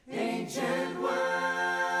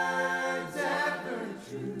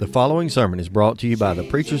The following sermon is brought to you by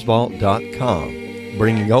thepreachersvault.com,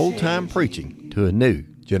 bringing old-time preaching to a new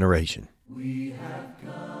generation. We have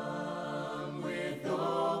come with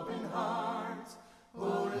open hearts.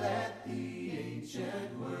 Oh, let the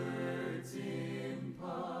ancient words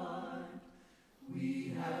impart.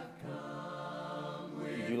 We have come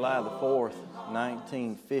with July the 4th,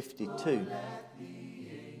 1952,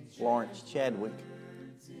 Lawrence Chadwick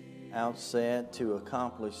out set to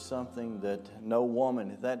accomplish something that no woman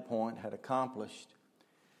at that point had accomplished.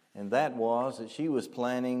 And that was that she was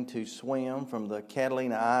planning to swim from the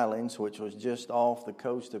Catalina Islands, which was just off the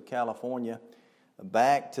coast of California,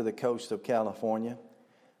 back to the coast of California.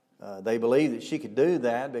 They believed that she could do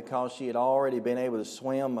that because she had already been able to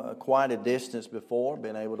swim quite a distance before,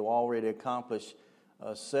 been able to already accomplish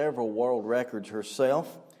several world records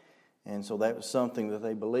herself. And so that was something that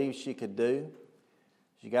they believed she could do.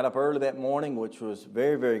 She got up early that morning, which was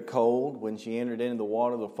very, very cold. When she entered into the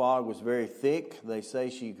water, the fog was very thick. They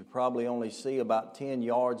say she could probably only see about 10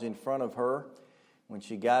 yards in front of her when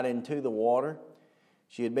she got into the water.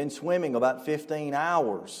 She had been swimming about 15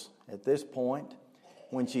 hours at this point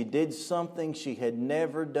when she did something she had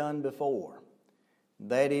never done before.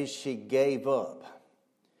 That is, she gave up.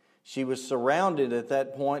 She was surrounded at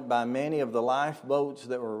that point by many of the lifeboats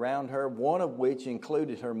that were around her, one of which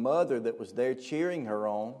included her mother that was there cheering her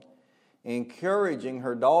on, encouraging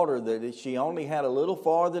her daughter that she only had a little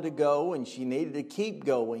farther to go and she needed to keep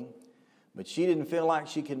going, but she didn't feel like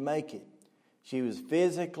she could make it. She was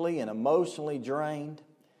physically and emotionally drained,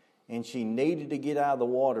 and she needed to get out of the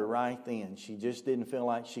water right then. She just didn't feel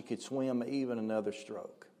like she could swim even another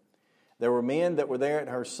stroke. There were men that were there at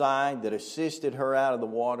her side that assisted her out of the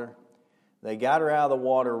water. They got her out of the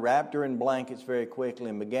water, wrapped her in blankets very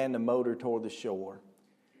quickly, and began to motor toward the shore.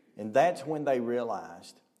 And that's when they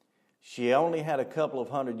realized she only had a couple of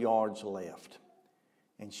 100 yards left.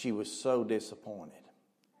 And she was so disappointed.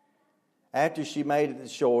 After she made it to the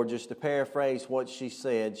shore, just to paraphrase what she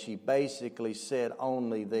basically said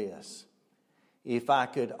only this: "If I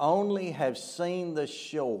could only have seen the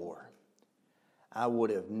shore, I would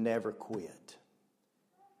have never quit."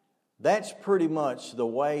 That's pretty much the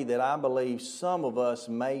way that I believe some of us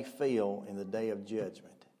may feel in the day of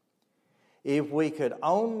judgment. If we could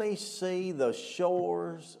only see the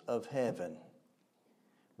shores of heaven,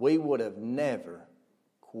 we would have never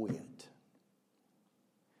quit.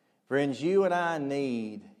 Friends, you and I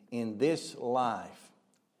need in this life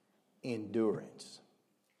endurance.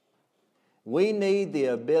 We need the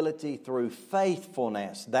ability through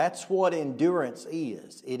faithfulness. That's what endurance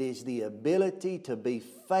is. It is the ability to be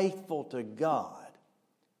faithful to God.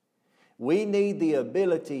 We need the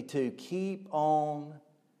ability to keep on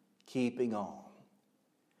keeping on.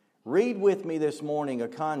 Read with me this morning a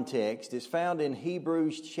context. It's found in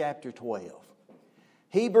Hebrews chapter 12.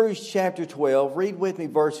 Hebrews chapter 12, read with me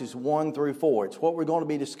verses 1 through 4. It's what we're going to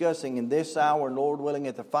be discussing in this hour, Lord willing,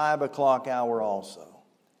 at the 5 o'clock hour also.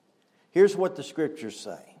 Here's what the Scriptures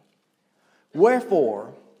say.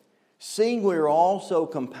 "Wherefore, seeing we are also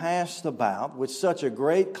compassed about with such a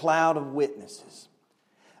great cloud of witnesses,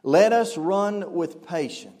 let us run with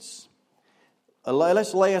patience. Let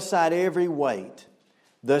us lay aside every weight,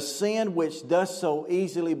 the sin which does so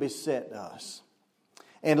easily beset us.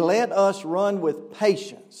 And let us run with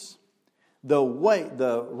patience the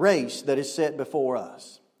race that is set before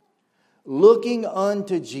us, looking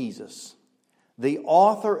unto Jesus, the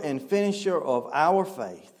author and finisher of our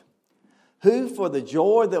faith, who for the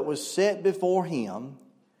joy that was set before him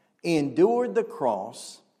endured the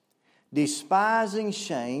cross, despising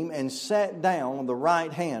shame, and sat down on the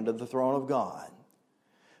right hand of the throne of God.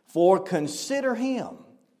 For consider him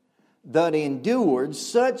that endured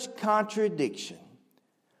such contradiction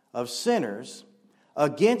of sinners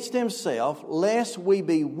against himself, lest we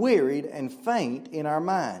be wearied and faint in our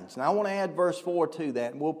minds." Now I want to add verse 4 to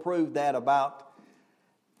that, and we'll prove that about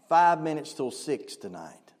 5 minutes till 6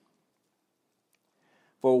 tonight.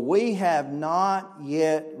 "For we have not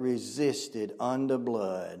yet resisted unto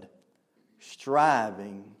blood,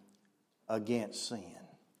 striving against sin."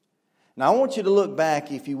 Now I want you to look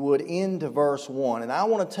back, if you would, into verse 1. And I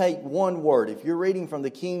want to take one word. If you're reading from the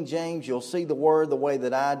King James, you'll see the word the way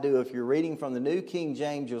that I do. If you're reading from the New King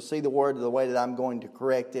James, you'll see the word the way that I'm going to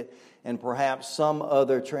correct it. And perhaps some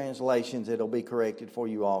other translations it'll be corrected for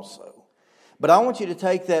you also. But I want you to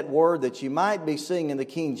take that word that you might be seeing in the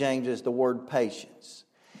King James as the word patience.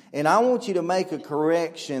 And I want you to make a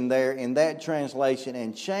correction there in that translation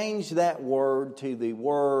and change that word to the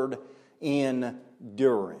word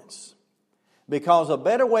endurance. Because a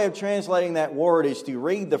better way of translating that word is to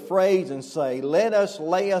read the phrase and say, let us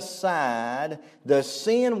lay aside the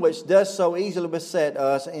sin which does so easily beset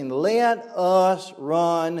us, and let us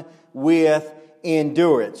run with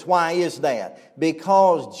endurance. Why is that?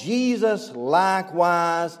 Because Jesus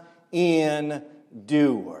likewise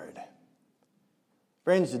endured.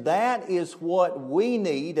 Friends, that is what we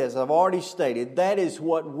need, as I've already stated, that is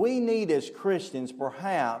what we need as Christians,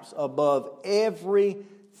 perhaps above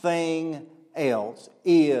everything else,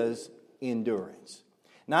 is endurance.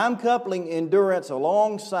 Now, I'm coupling endurance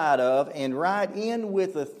alongside of and right in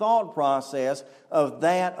with the thought process of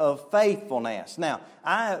that of faithfulness. Now,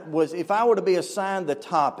 if I were to be assigned the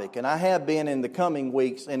topic, and I have been in the coming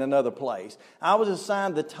weeks in another place, I was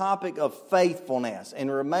assigned the topic of faithfulness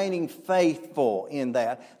and remaining faithful in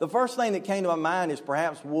that. The first thing that came to my mind is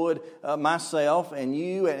perhaps would myself and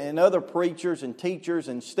you and other preachers and teachers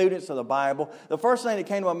and students of the Bible, the first thing that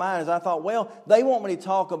came to my mind is I thought, well, they want me to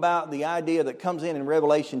talk about the idea that comes in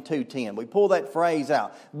Revelation 2:10. We pull that phrase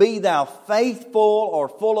out. Be thou faithful or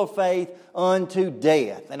full of faith unto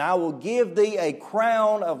death, and I will give thee a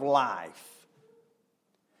crown of life.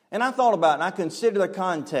 And I thought about it, and I considered the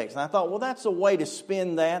context, and I thought, well, that's a way to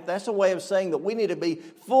spin that. That's a way of saying that we need to be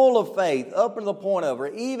full of faith up to the point of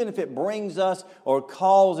it, even if it brings us or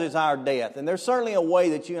causes our death. And there's certainly a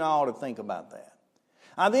way that you and I ought to think about that.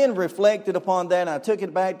 I then reflected upon that, and I took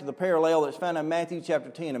it back to the parallel that's found in Matthew chapter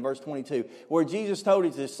 10 and verse 22, where Jesus told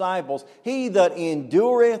His disciples, he that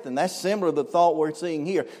endureth, and that's similar to the thought we're seeing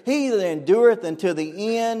here, he that endureth until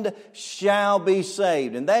the end shall be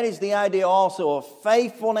saved. And that is the idea also of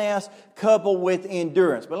faithfulness coupled with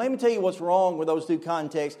endurance. But let me tell you what's wrong with those two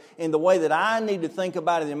contexts in the way that I need to think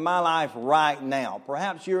about it in my life right now.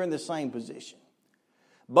 Perhaps you're in the same position.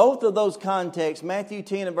 Both of those contexts, Matthew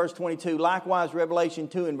 10 and verse 22, likewise Revelation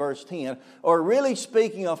 2 and verse 10, are really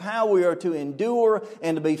speaking of how we are to endure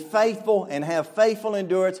and to be faithful and have faithful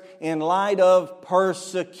endurance in light of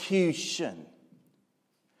persecution.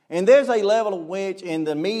 And there's a level of which in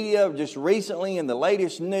the media, just recently in the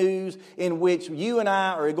latest news, in which you and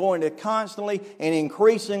I are going to constantly and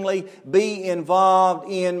increasingly be involved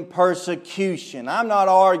in persecution. I'm not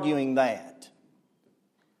arguing that.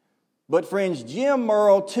 But friends, Jim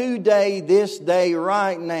Murrell today, this day,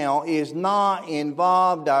 right now, is not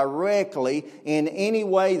involved directly in any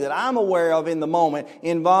way that I'm aware of in the moment,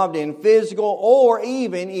 involved in physical or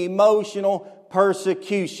even emotional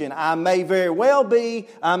persecution. I may very well be,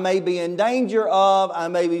 I may be in danger of, I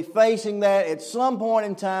may be facing that at some point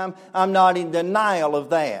in time. I'm not in denial of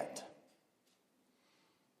that.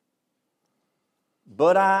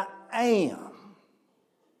 But I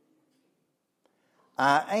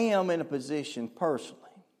am in a position personally,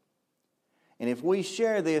 and if we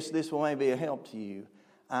share this, this will maybe be a help to you.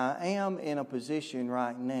 I am in a position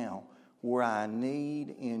right now where I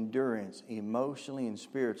need endurance emotionally and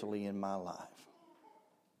spiritually in my life.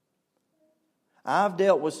 I've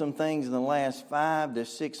dealt with some things in the last 5 to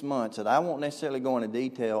 6 months that I won't necessarily go into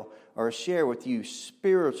detail or share with you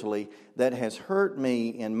spiritually that has hurt me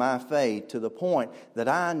in my faith to the point that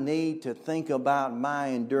I need to think about my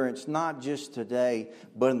endurance not just today,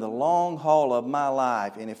 but in the long haul of my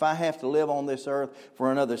life. And if I have to live on this earth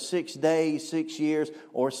for another 6 days, 6 years,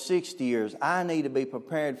 or 60 years, I need to be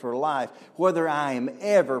prepared for life, whether I am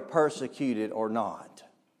ever persecuted or not.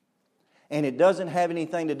 And it doesn't have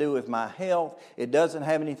anything to do with my health. It doesn't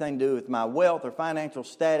have anything to do with my wealth or financial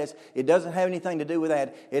status. It doesn't have anything to do with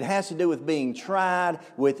that. It has to do with being tried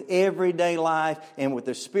with everyday life and with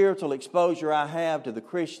the spiritual exposure I have to the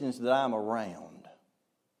Christians that I'm around.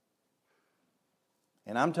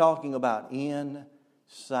 And I'm talking about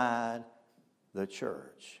inside the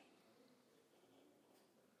church.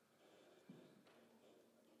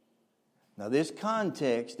 Now, this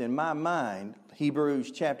context in my mind, Hebrews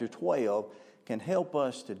chapter 12, can help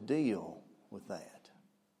us to deal with that.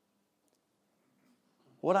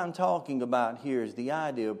 What I'm talking about here is the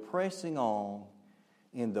idea of pressing on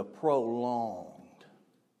in the prolonged.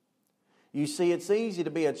 You see, it's easy to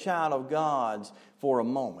be a child of God's for a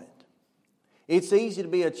moment. It's easy to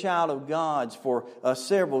be a child of God's for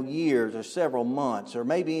several years or several months or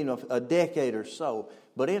maybe even a decade or so.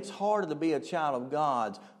 But it's harder to be a child of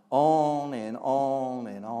God's on and on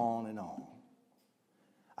and on and on.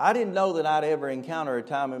 I didn't know that I'd ever encounter a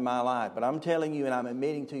time in my life, but I'm telling you and I'm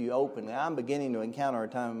admitting to you openly, I'm beginning to encounter a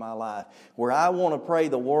time in my life where I want to pray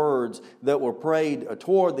the words that were prayed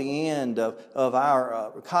toward the end of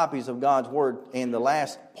our copies of God's Word in the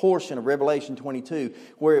last portion of Revelation 22,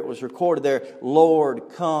 where it was recorded there, Lord,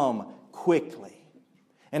 come quickly.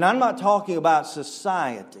 And I'm not talking about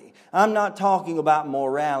society. I'm not talking about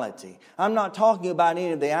morality. I'm not talking about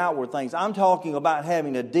any of the outward things. I'm talking about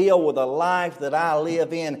having to deal with a life that I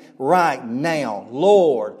live in right now.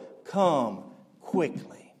 Lord, come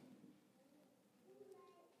quickly.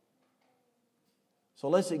 So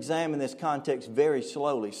let's examine this context very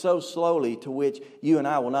slowly. So slowly to which you and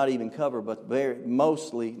I will not even cover but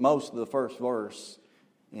most of the first verse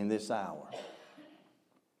in this hour.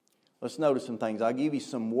 Let's notice some things. I'll give you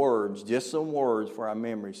some words, just some words for our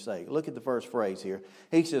memory's sake. Look at the first phrase here.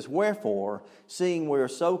 He says, wherefore, seeing we are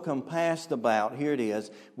so compassed about, here it is,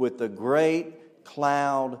 with the great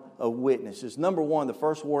cloud of witnesses. Number one, the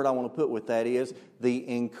first word I want to put with that is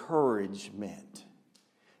the encouragement.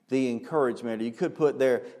 The encouragement. Or you could put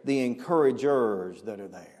there the encouragers that are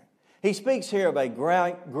there. He speaks here of a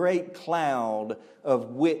great cloud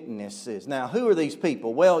of witnesses. Now, who are these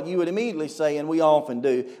people? Well, you would immediately say, and we often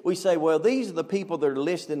do, we say, well, these are the people that are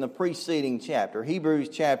listed in the preceding chapter, Hebrews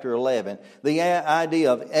chapter 11. The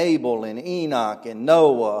idea of Abel and Enoch and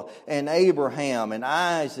Noah and Abraham and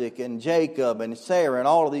Isaac and Jacob and Sarah and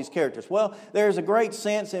all of these characters. Well, there's a great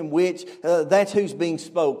sense in which that's who's being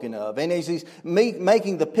spoken of. And as he's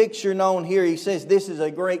making the picture known here, he says this is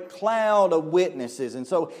a great cloud of witnesses. And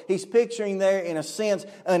so he's picturing there, in a sense,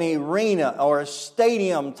 an arena or a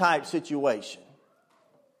stadium type situation.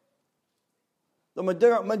 The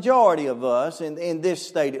majority of us, in this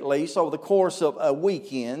state at least, over the course of a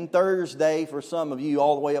weekend, Thursday for some of you,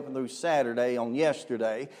 all the way up through Saturday on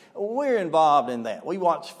yesterday, we're involved in that. We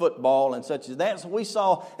watch football and such as that. So we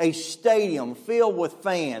saw a stadium filled with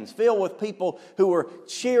fans, filled with people who were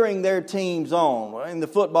cheering their teams on in the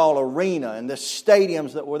football arena and the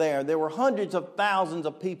stadiums that were there. There were hundreds of thousands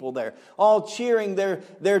of people there, all cheering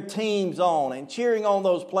their teams on and cheering on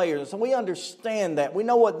those players. And so we understand that. We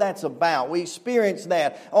know what that's about. We experience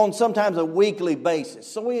that on sometimes a weekly basis.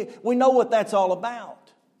 So we know what that's all about.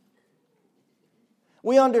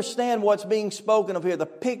 We understand what's being spoken of here, the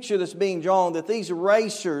picture that's being drawn, that these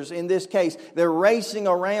racers, in this case, they're racing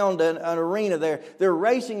around an arena. They're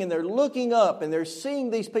racing and they're looking up and they're seeing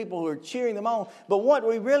these people who are cheering them on. But what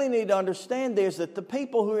we really need to understand is that the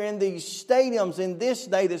people who are in these stadiums in this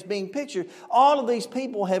day that's being pictured, all of these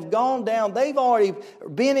people have gone down. They've already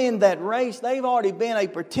been in that race. They've already been a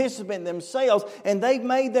participant themselves, and they've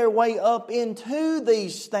made their way up into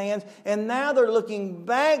these stands, and now they're looking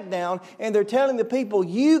back down and they're telling the people,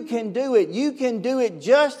 you can do it. You can do it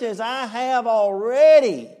just as I have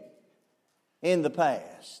already in the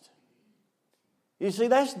past. You see,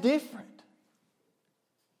 that's different.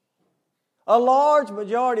 A large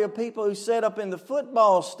majority of people who set up in the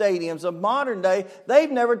football stadiums of modern day, they've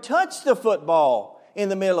never touched the football in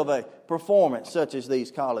the middle of a performance such as these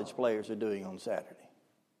college players are doing on Saturday.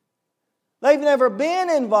 They've never been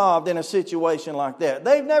involved in a situation like that.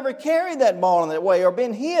 They've never carried that ball in that way or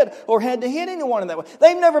been hit or had to hit anyone in that way.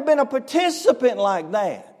 They've never been a participant like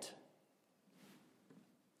that.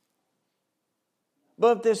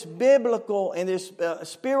 But this biblical and this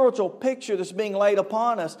spiritual picture that's being laid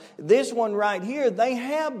upon us, this one right here, they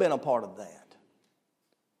have been a part of that.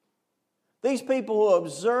 These people who are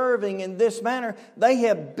observing in this manner, they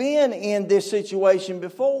have been in this situation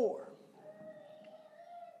before.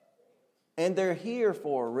 And they're here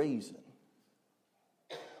for a reason.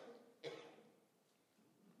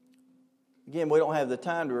 Again, we don't have the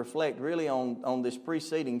time to reflect really on this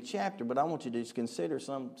preceding chapter, but I want you to just consider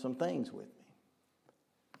some things with me.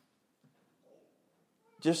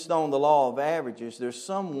 Just on the law of averages, there's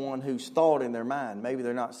someone who's thought in their mind, maybe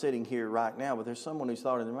they're not sitting here right now, but there's someone who's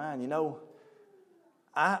thought in their mind, you know,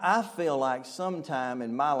 I feel like sometime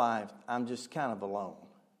in my life I'm just kind of alone.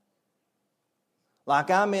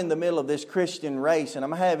 Like I'm in the middle of this Christian race and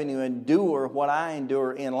I'm having to endure what I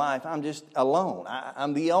endure in life. I'm just alone.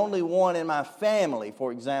 I'm the only one in my family,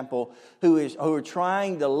 for example, who are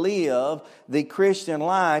trying to live the Christian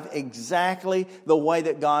life exactly the way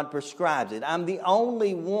that God prescribes it. I'm the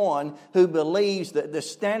only one who believes that the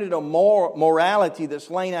standard of morality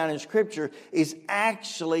that's laid out in Scripture is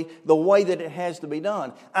actually the way that it has to be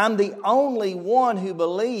done. I'm the only one who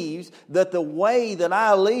believes that the way that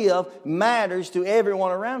I live matters to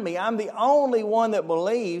everyone around me. I'm the only one that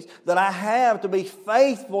believes that I have to be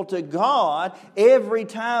faithful to God every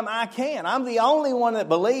time I can. I'm the only one that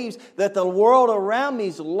believes that the world around me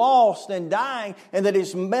is lost and dying and that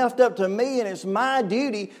it's left up to me and it's my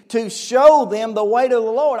duty to show them the way to the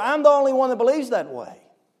Lord. I'm the only one that believes that way.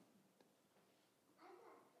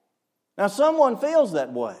 Now, someone feels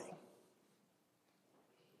that way.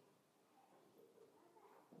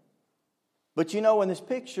 But you know, in this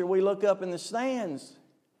picture, we look up in the stands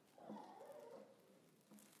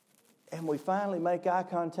and we finally make eye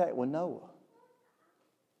contact with Noah.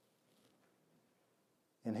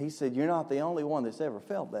 he said, you're not the only one that's ever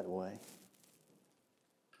felt that way.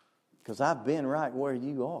 Because I've been right where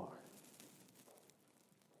you are.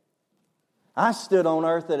 I stood on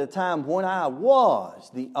earth at a time when I was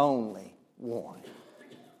the only one.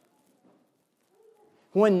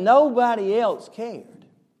 When nobody else cared.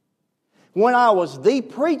 When I was the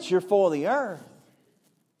preacher for the earth.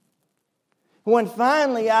 When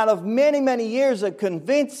finally, out of many, many years of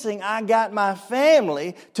convincing, I got my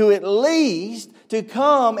family to at least to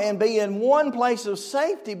come and be in one place of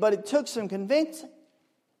safety, but it took some convincing.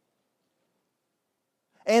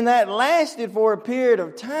 And that lasted for a period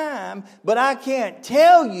of time, but I can't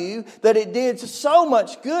tell you that it did so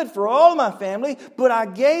much good for all of my family, but I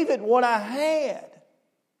gave it what I had.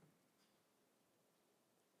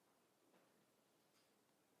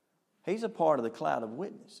 He's a part of the cloud of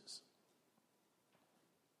witnesses.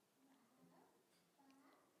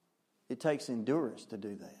 It takes endurance to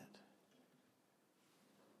do that.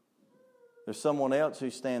 There's someone else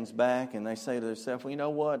who stands back and they say to themselves, well, you know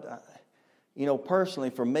what? Personally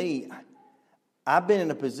for me, I've been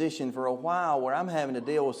in a position for a while where I'm having to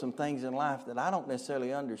deal with some things in life that I don't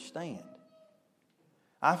necessarily understand.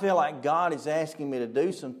 I feel like God is asking me to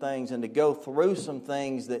do some things and to go through some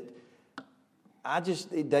things that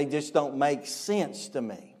they just don't make sense to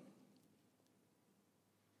me.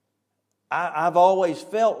 I've always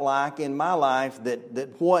felt like in my life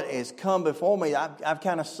that what has come before me, I've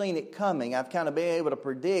kind of seen it coming. I've kind of been able to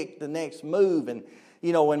predict the next move. And,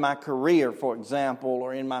 in my career, for example,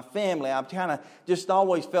 or in my family, I've kind of just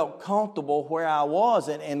always felt comfortable where I was.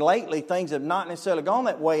 And lately, things have not necessarily gone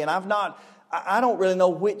that way. And I don't really know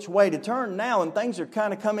which way to turn now, and things are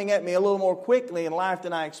kind of coming at me a little more quickly in life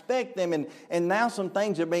than I expect them, and now some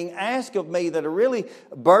things are being asked of me that are really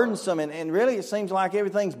burdensome, and really it seems like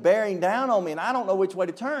everything's bearing down on me, and I don't know which way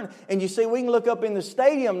to turn. And you see, we can look up in the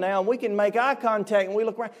stadium now, and we can make eye contact, and we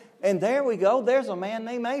look around, and there we go, there's a man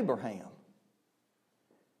named Abraham.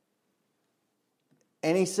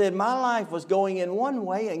 And he said, my life was going in one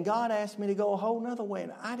way, and God asked me to go a whole other way,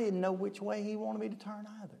 and I didn't know which way He wanted me to turn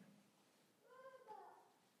either.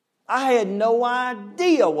 I had no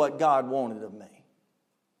idea what God wanted of me.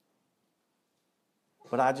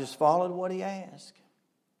 But I just followed what He asked.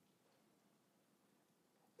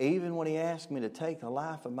 Even when He asked me to take the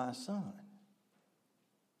life of my son.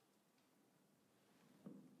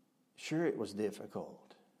 Sure, it was difficult.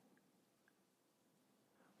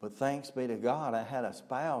 But thanks be to God, I had a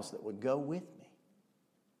spouse that would go with me.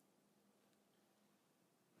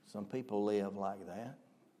 Some people live like that.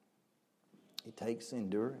 It takes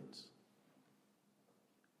endurance.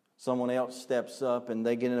 Someone else steps up and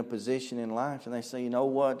they get in a position in life and they say, you know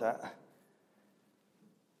what?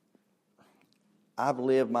 I've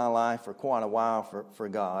lived my life for quite a while for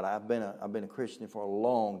God. I've been a Christian for a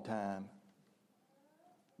long time.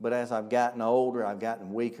 But as I've gotten older, I've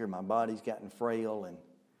gotten weaker. My body's gotten frail, and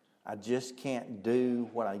I just can't do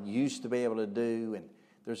what I used to be able to do. And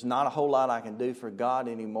there's not a whole lot I can do for God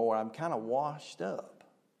anymore. I'm kind of washed up.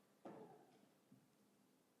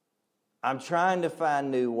 I'm trying to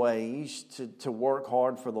find new ways to work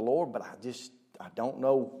hard for the Lord, but I don't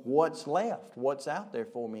know what's left, what's out there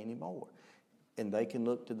for me anymore. And they can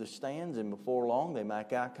look to the stands, and before long they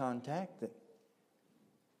make eye contact.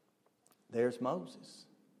 There's Moses.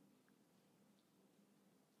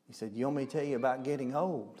 He said, you want me to tell you about getting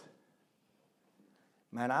old?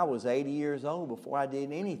 Man, I was 80 years old before I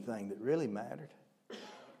did anything that really mattered.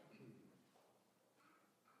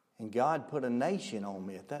 And God put a nation on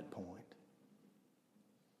me at that point.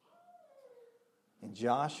 And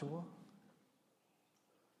Joshua,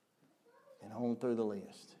 and on through the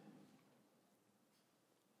list.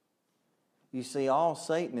 You see, all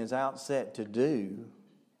Satan is out set to do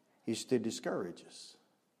is to discourage us.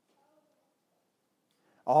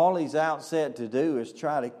 All he's out set to do is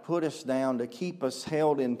try to put us down, to keep us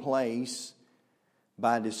held in place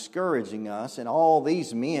by discouraging us. And all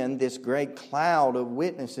these men, this great cloud of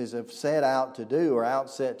witnesses have set out to do, or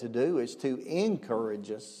outset to do, is to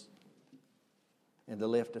encourage us and to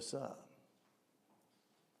lift us up.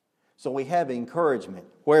 So we have encouragement.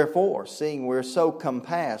 Wherefore, seeing we're so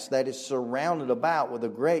compassed, that is surrounded about with a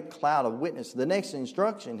great cloud of witnesses. The next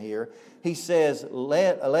instruction here, he says,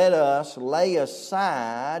 let us lay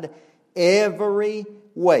aside every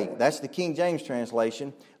weight. That's the King James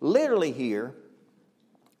translation. Literally here,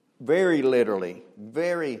 very literally,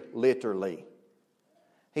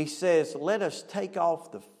 he says, let us take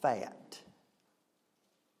off the fat.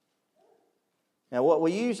 Now, what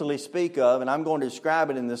we usually speak of, and I'm going to describe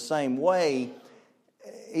it in the same way,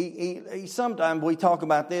 sometimes we talk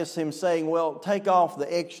about this, him saying, well, take off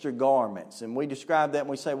the extra garments. And we describe that and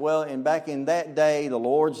we say, well, and back in that day, the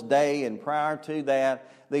Lord's day, and prior to that,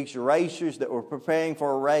 these racers that were preparing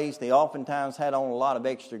for a race, they oftentimes had on a lot of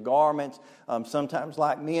extra garments. Sometimes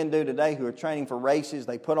like men do today who are training for races,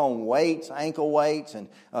 they put on weights, ankle weights and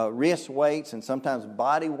wrist weights and sometimes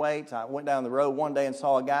body weights. I went down the road one day and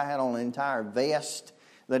saw a guy had on an entire vest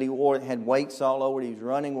that he wore. It had weights all over it. He was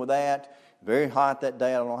running with that. Very hot that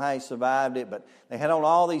day. I don't know how he survived it, but they had on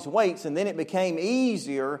all these weights, and then it became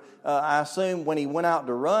easier, I assume, when he went out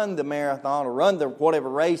to run the marathon or run the whatever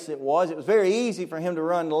race it was. It was very easy for him to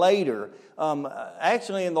run later.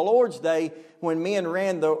 Actually, in the Lord's day, when men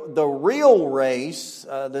ran the real race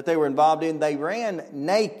that they were involved in, they ran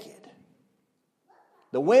naked.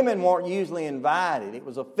 The women weren't usually invited. It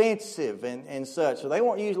was offensive and such. So they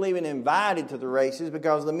weren't usually even invited to the races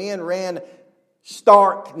because the men ran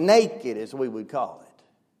stark naked, as we would call it.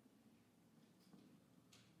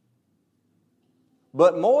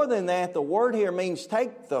 But more than that, the word here means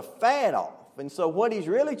take the fat off. And so what he's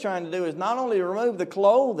really trying to do is not only remove the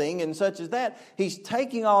clothing and such as that, he's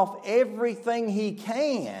taking off everything he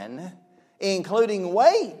can, including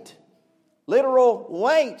weight, literal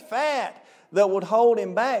weight, fat, that would hold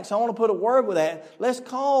him back. So I want to put a word with that. Let's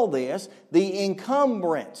call this the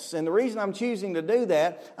encumbrance. And the reason I'm choosing to do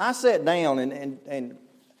that, I sat down and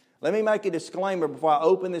let me make a disclaimer before I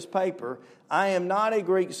open this paper. I am not a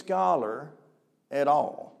Greek scholar at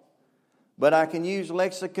all. But I can use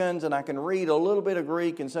lexicons and I can read a little bit of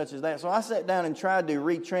Greek and such as that. So I sat down and tried to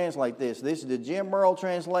retranslate this. This is the Jim Murrell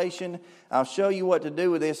translation. I'll show you what to do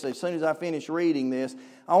with this as soon as I finish reading this.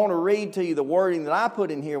 I want to read to you the wording that I put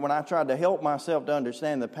in here when I tried to help myself to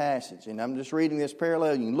understand the passage. And I'm just reading this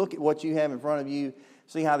parallel. You can look at what you have in front of you,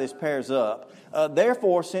 see how this pairs up.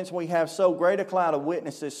 Therefore, since we have so great a cloud of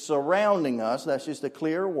witnesses surrounding us, that's just a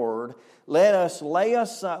clear word, let us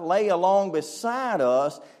lay along beside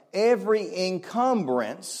us every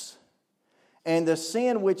encumbrance and the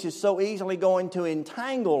sin which is so easily going to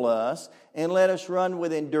entangle us, and let us run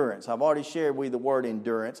with endurance. I've already shared with you the word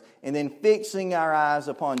endurance. And then fixing our eyes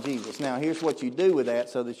upon Jesus. Now, here's what you do with that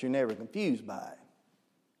so that you're never confused by it.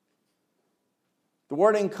 The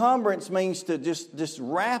word encumbrance means to just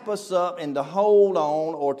wrap us up and to hold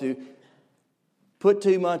on or to put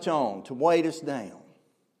too much on, to weight us down.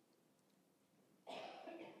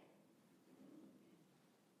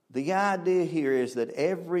 The idea here is that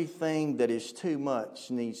everything that is too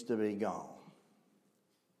much needs to be gone.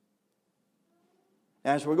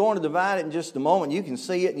 Now, as we're going to divide it in just a moment, you can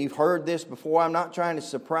see it and you've heard this before. I'm not trying to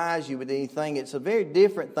surprise you with anything. It's a very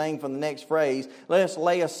different thing from the next phrase. Let us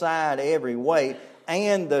lay aside every weight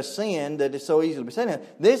and the sin that is so easily besetting us.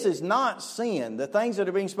 This is not sin. The things that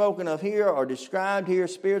are being spoken of here or described here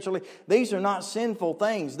spiritually, these are not sinful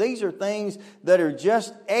things. These are things that are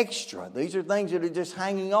just extra. These are things that are just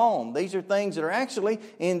hanging on. These are things that are actually,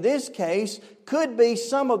 in this case, could be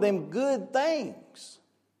some of them good things.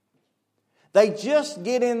 They just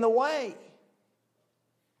get in the way.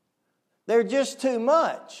 They're just too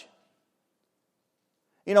much.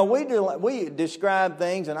 You know, we describe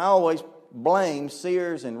things, and I always blame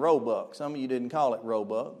Sears and Roebuck. Some of you didn't call it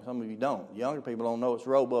Roebuck. Some of you don't. Younger people don't know it's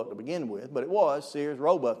Roebuck to begin with, but it was Sears,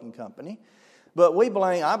 Roebuck and Company. But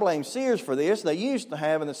I blame Sears for this. They used to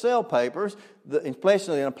have in the sale papers,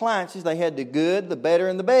 especially in appliances, they had the good, the better,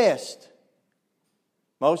 and the best.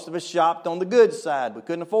 Most of us shopped on the good side. We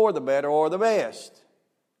couldn't afford the better or the best.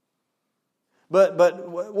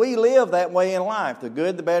 But we live that way in life, the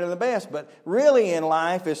good, the better, and the best. But really in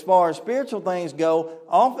life, as far as spiritual things go,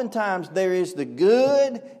 oftentimes there is the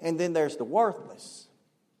good and then there's the worthless.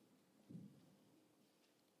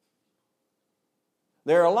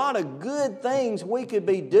 There are a lot of good things we could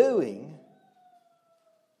be doing,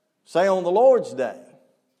 say on the Lord's Day.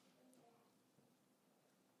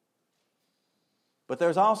 But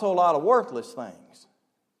there's also a lot of worthless things.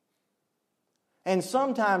 And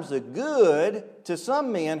sometimes the good to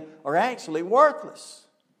some men are actually worthless.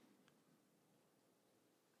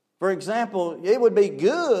 For example, it would be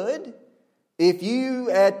good if you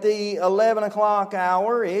at the 11 o'clock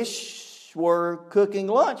hour-ish were cooking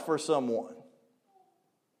lunch for someone.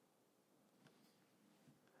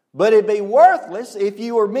 But it'd be worthless if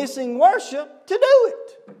you were missing worship to do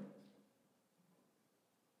it.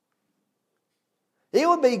 It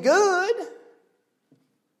would be good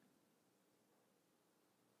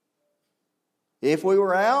if we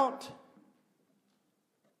were out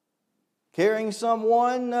carrying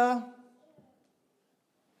someone a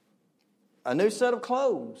new set of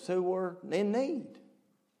clothes who were in need.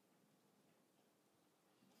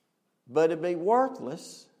 But it'd be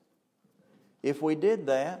worthless If we did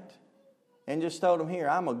that and just told them, here,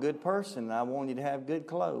 I'm a good person and I want you to have good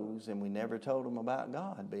clothes, and we never told them about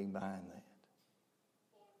God being behind that.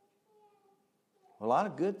 A lot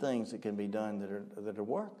of good things that can be done that are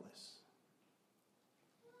worthless.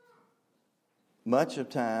 Much of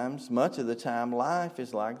the time, life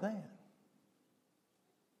is like that.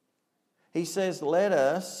 He says, let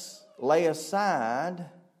us lay aside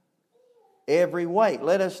every weight.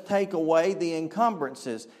 Let us take away the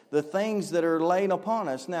encumbrances, the things that are laid upon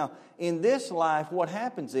us. Now, in this life, what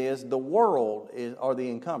happens is the world are the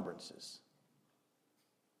encumbrances.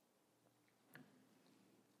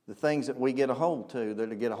 The things that we get a hold to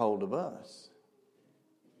that get a hold of us.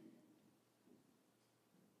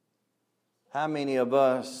 How many of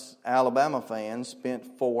us Alabama fans spent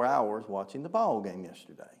 4 hours watching the ball game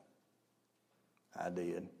yesterday? I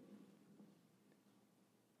did.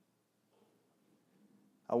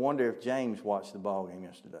 I wonder if James watched the ball game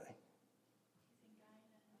yesterday.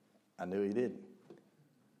 I knew he didn't.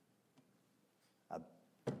 I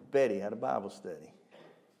bet he had a Bible study.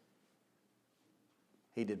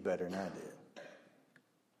 He did better than I did.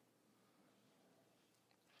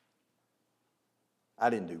 I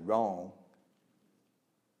didn't do wrong.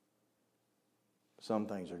 Some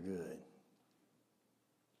things are good.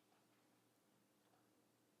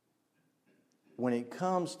 When it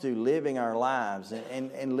comes to living our lives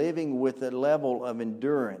and living with a level of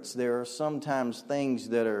endurance, there are sometimes things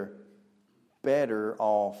that are better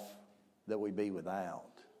off that we be without.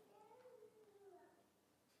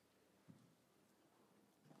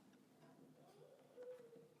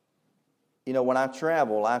 You know, when I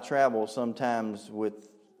travel sometimes with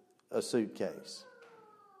a suitcase.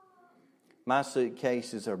 My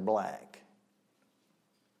suitcases are black.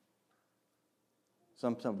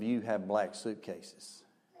 Some of you have black suitcases.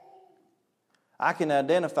 I can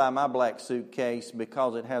identify my black suitcase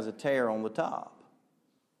because it has a tear on the top.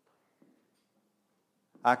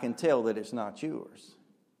 I can tell that it's not yours.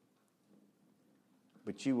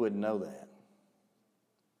 But you wouldn't know that.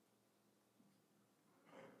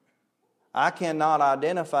 I cannot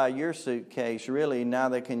identify your suitcase, really,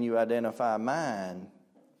 neither can you identify mine.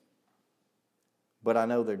 But I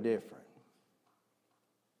know they're different.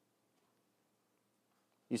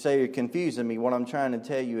 You say you're confusing me. What I'm trying to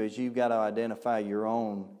tell you is you've got to identify your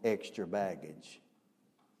own extra baggage.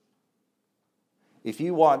 If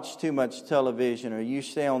you watch too much television, or you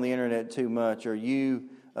stay on the internet too much, or you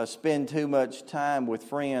spend too much time with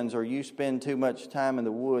friends, or you spend too much time in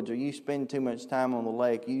the woods, or you spend too much time on the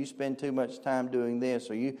lake, or you spend too much time doing this,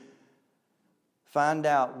 or you find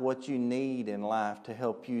out what you need in life to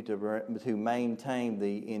help you to maintain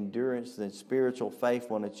the endurance, the spiritual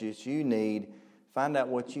faithfulness that you need. Find out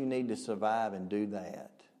what you need to survive and do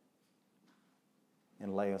that.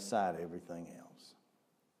 And lay aside everything else.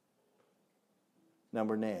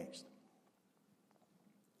 Next.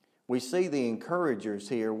 We see the encouragers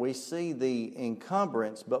here. We see the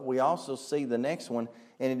encumbrance, but we also see the next one,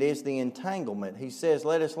 and it is the entanglement. He says,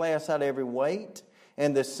 let us lay aside every weight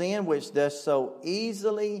and the sin which does so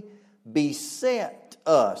easily beset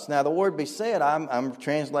us. Now, the word beset, I'm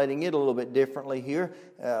translating it a little bit differently here,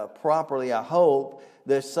 properly, I hope,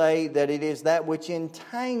 to say that it is that which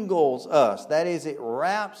entangles us. That is, it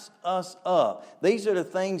wraps us up. These are the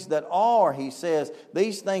things that are, he says,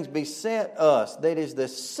 these things beset us. That is the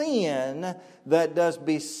sin that does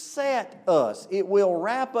beset us. It will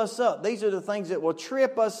wrap us up. These are the things that will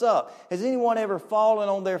trip us up. Has anyone ever fallen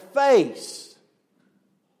on their face?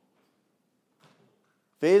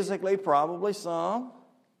 Physically, probably some.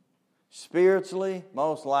 Spiritually,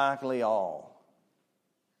 most likely all.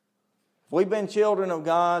 If we've been children of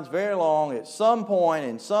God very long, at some point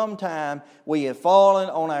in some time, we have fallen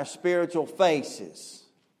on our spiritual faces.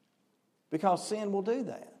 Because sin will do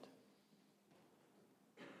that.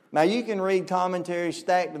 Now, you can read commentaries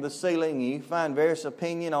stacked to the ceiling, and you can find various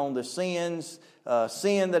opinions on the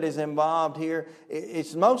sin that is involved here.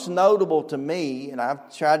 It's most notable to me, and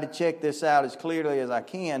I've tried to check this out as clearly as I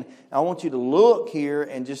can. I want you to look here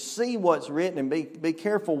and just see what's written and be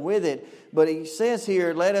careful with it. But he says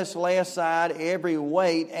here, let us lay aside every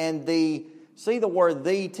weight and see the word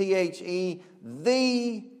the, T-H-E,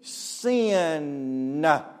 the sin.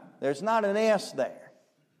 There's not an S there.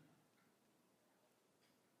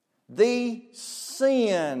 The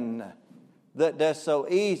sin that does so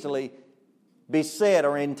easily beset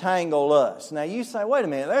or entangle us. Now you say, wait a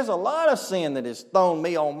minute, there's a lot of sin that has thrown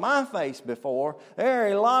me on my face before. There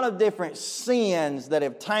are a lot of different sins that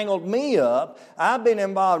have tangled me up. I've been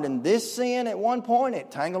involved in this sin at one point. It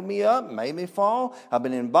tangled me up, made me fall. I've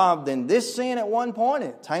been involved in this sin at one point.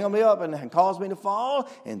 It tangled me up and caused me to fall.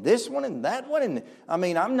 And this one and that one. And I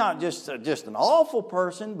mean, I'm not just an awful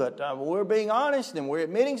person, but we're being honest and we're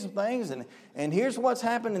admitting some things. And here's what's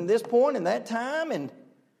happened in this point and that time. And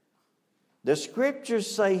the Scriptures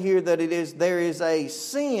say here that there is a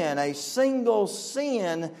sin, a single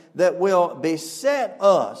sin that will beset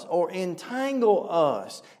us or entangle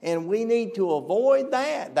us. And we need to avoid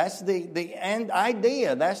that. That's the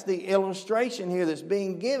idea. That's the illustration here that's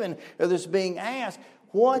being given or that's being asked.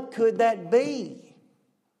 What could that be?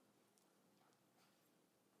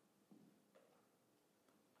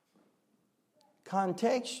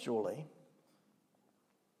 Contextually,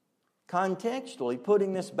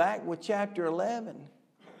 putting this back with chapter 11,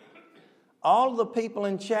 all of the people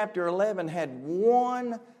in chapter 11 had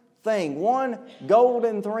one thing, one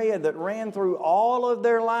golden thread that ran through all of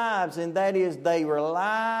their lives, and that is they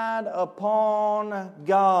relied upon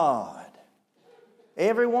God.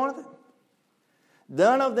 Every one of them.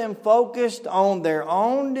 None of them focused on their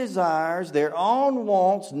own desires, their own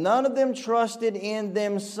wants. None of them trusted in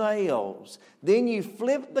themselves. Then you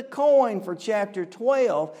flip the coin for chapter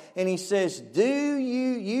 12 and he says,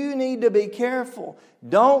 you need to be careful.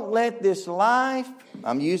 Don't let this life,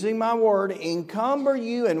 I'm using my word, encumber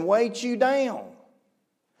you and weight you down.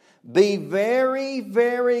 Be very,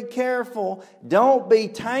 very careful. Don't be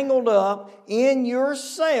tangled up in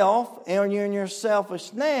yourself and in your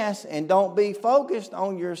selfishness, and don't be focused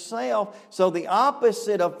on yourself. So the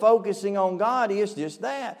opposite of focusing on God is just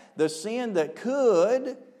that. The sin that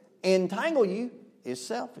could entangle you is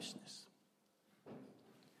selfishness.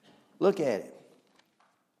 Look at it.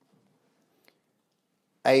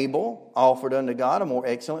 Abel offered unto God a more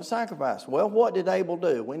excellent sacrifice. Well, what did Abel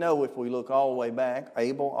do? We know if we look all the way back,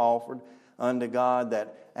 Abel offered unto God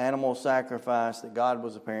that animal sacrifice that God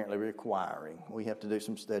was apparently requiring. We have to do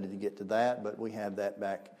some study to get to that, but we have that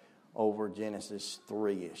back over Genesis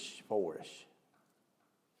 3-ish, 4-ish.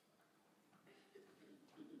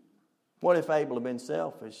 What if Abel had been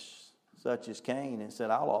selfish, such as Cain, and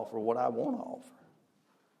said, I'll offer what I want to offer?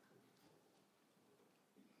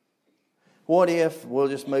 What if, we'll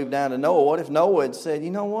just move down to Noah, what if Noah had said, you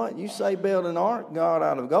know what, you say build an ark, God,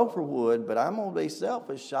 out of gopher wood, but I'm going to be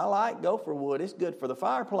selfish. I like gopher wood. It's good for the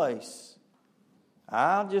fireplace.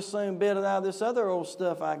 I'll just soon build it out of this other old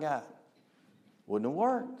stuff I got. Wouldn't have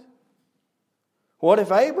worked. What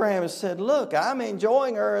if Abraham had said, look, I'm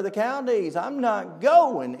enjoying Ur of the Chaldees. I'm not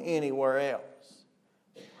going anywhere else.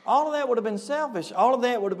 All of that would have been selfish. All of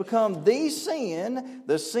that would have become the sin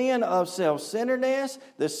of self-centeredness,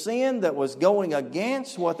 the sin that was going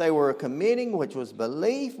against what they were committing, which was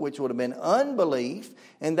belief, which would have been unbelief,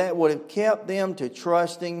 and that would have kept them to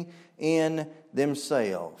trusting in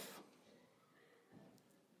themselves.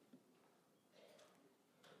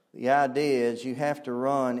 The idea is you have to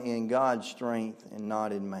run in God's strength and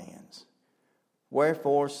not in man's.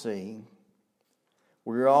 Wherefore, see,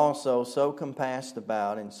 we are also so compassed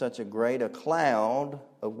about in such a great a cloud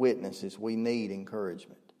of witnesses, we need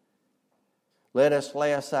encouragement. Let us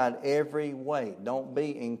lay aside every weight. Don't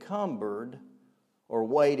be encumbered or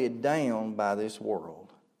weighted down by this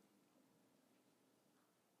world.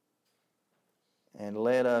 And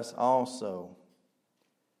let us also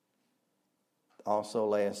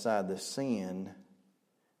lay aside the sin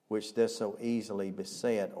which does so easily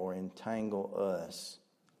beset or entangle us,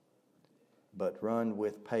 but run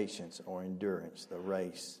with patience or endurance the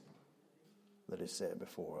race that is set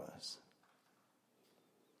before us.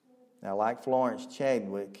 Now, like Florence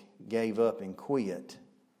Chadwick gave up and quit,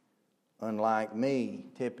 unlike me,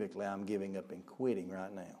 typically I'm giving up and quitting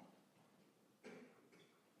right now.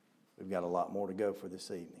 We've got a lot more to go for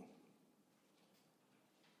this evening.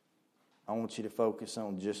 I want you to focus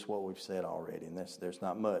on just what we've said already, and there's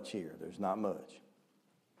not much here. There's not much.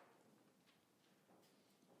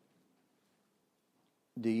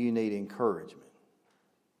 Do you need encouragement?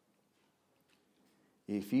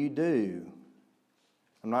 If you do,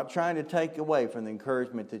 I'm not trying to take away from the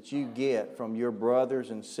encouragement that you get from your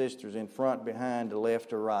brothers and sisters in front, behind, to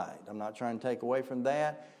left, or right. I'm not trying to take away from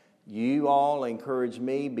that. You all encourage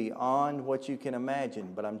me beyond what you can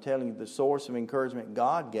imagine. But I'm telling you, the source of encouragement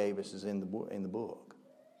God gave us is in the book.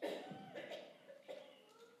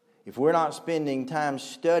 If we're not spending time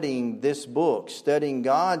studying this book, studying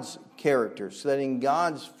God's character, studying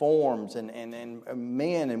God's forms and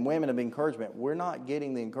men and women of encouragement, we're not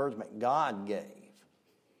getting the encouragement God gave.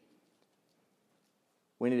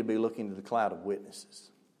 We need to be looking to the cloud of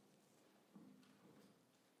witnesses.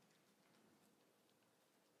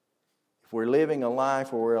 If we're living a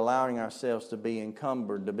life where we're allowing ourselves to be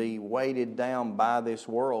encumbered, to be weighted down by this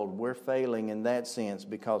world, we're failing in that sense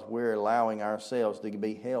because we're allowing ourselves to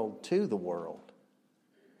be held to the world.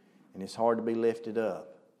 And it's hard to be lifted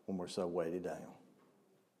up when we're so weighted down.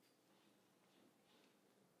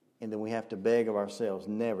 And then we have to beg of ourselves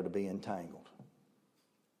never to be entangled,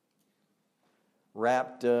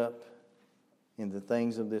 wrapped up in the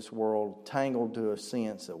things of this world, tangled to a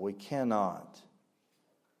sense that we cannot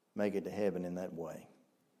make it to heaven in that way.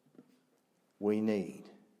 We need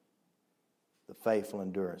the faithful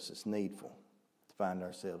endurance that's needful to find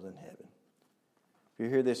ourselves in heaven. If you're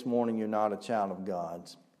here this morning, you're not a child of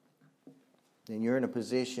God's, then you're in a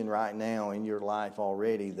position right now in your life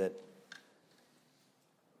already that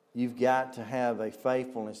you've got to have a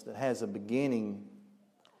faithfulness that has a beginning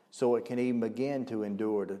so it can even begin to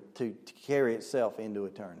endure, to carry itself into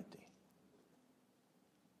eternity.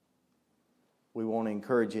 We want to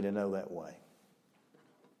encourage you to know that way.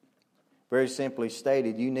 Very simply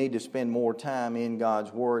stated, you need to spend more time in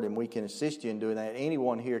God's Word, and we can assist you in doing that.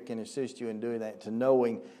 Anyone here can assist you in doing that, to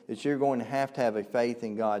knowing that you're going to have a faith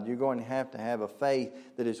in God. You're going to have a faith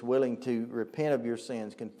that is willing to repent of your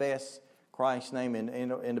sins, confess Christ's name,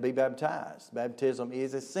 and to be baptized. Baptism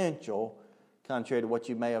is essential. Contrary to what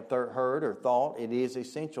you may have heard or thought, it is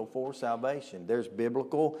essential for salvation. There's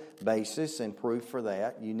biblical basis and proof for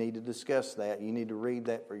that. You need to discuss that. You need to read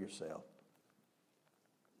that for yourself.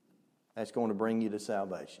 That's going to bring you to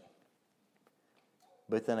salvation.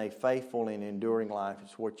 But then a faithful and enduring life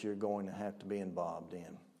is what you're going to have to be involved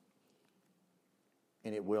in.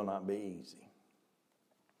 And it will not be easy.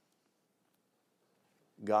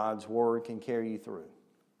 God's Word can carry you through.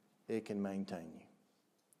 It can maintain you.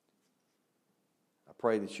 I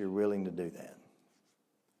pray that you're willing to do that.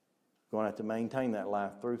 You're going to have to maintain that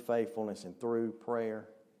life through faithfulness and through prayer,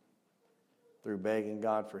 through begging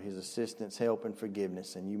God for His assistance, help, and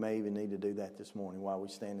forgiveness. And you may even need to do that this morning while we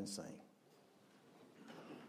stand and sing.